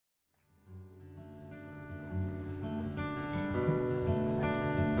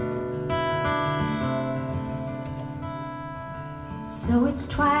So it's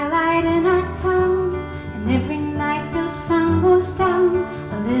twilight in our town, and every night the sun goes down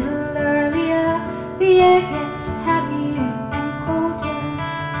a little earlier. The air gets heavier and colder.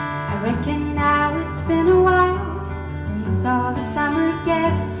 I reckon now it's been a while since all the summer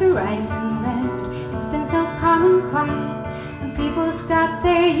guests arrived and left. It's been so calm and quiet, and people's got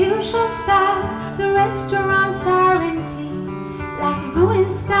their usual styles. The restaurants are empty, like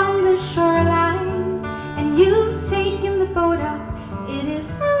ruins down the shoreline. And you've taken the boat up, it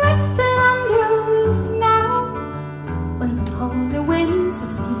is resting under a roof now, when the colder winds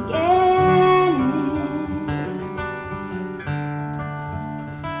are sneaking in.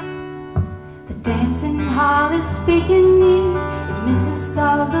 The dancing hall is speaking me, it misses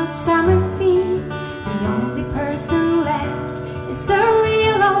all those summer feet. The only person left is a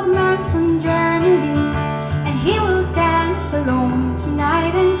real old man from Germany, and he will dance alone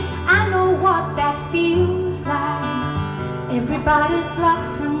tonight, and I know what that feels like. Everybody's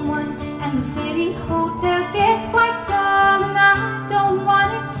lost someone, and the city hotel gets quite dull, and I don't want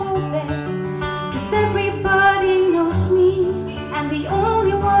to go there, 'cause everybody knows me, and the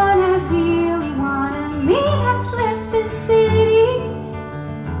only one I really wanna meet has left this city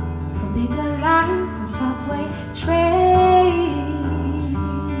for bigger lights and subway trains.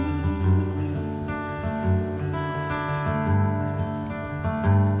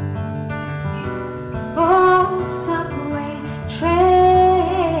 For subway trains.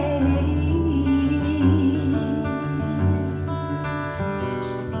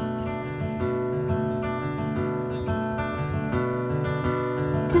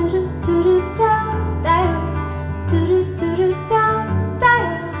 Do do do do da da, do do do do da da,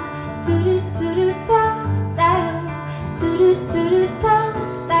 do do do do da da, do do do do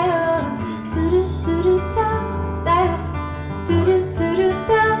da da, do do do do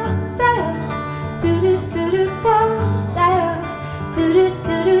da da, do do do do da da, do do do do da da, do do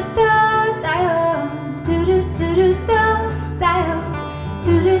do do da da, do do do do da da, do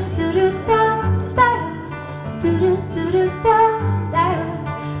do do do da da, do do do do da da,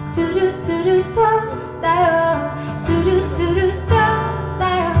 do do do do da da, do do do do da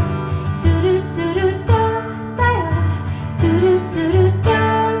da, do do do do da da, do do do do da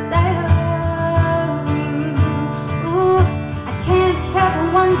da. Ooh, I can't help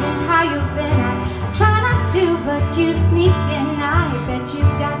wondering how you've been. I try not to, but you sneak in. I bet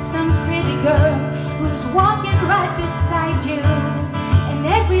you've got some pretty girl who's walking right beside you, and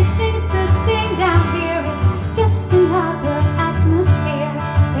everything's the same down here. It's just another atmosphere.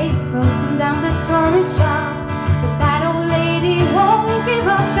 They've closing down the tourist shop, but that old lady won't give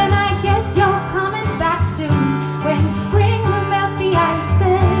up, and I guess you're coming back soon, when spring will melt the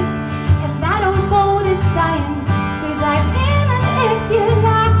ices, and that old boat is dying to dive in. And if you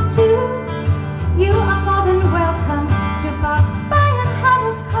like to, you are more than welcome to pop by and have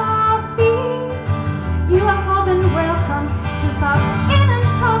a coffee. You are more than welcome to pop in and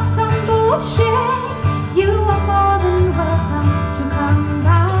talk some bullshit.